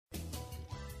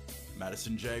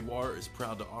Madison Jaguar is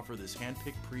proud to offer this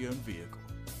hand-picked pre-owned vehicle.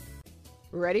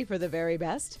 Ready for the very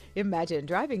best? Imagine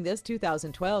driving this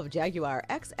 2012 Jaguar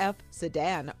XF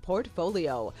sedan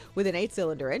portfolio with an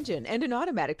 8-cylinder engine and an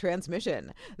automatic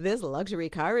transmission. This luxury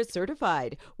car is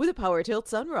certified with a power tilt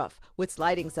sunroof with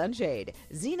sliding sunshade,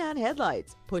 xenon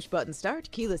headlights, push-button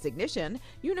start, keyless ignition,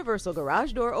 universal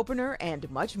garage door opener, and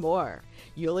much more.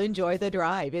 You'll enjoy the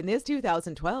drive in this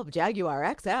 2012 Jaguar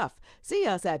XF. See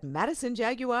us at Madison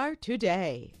Jaguar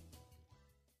today.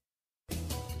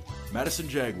 Madison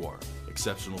Jaguar.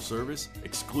 Exceptional service,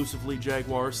 exclusively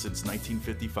Jaguar since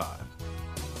 1955.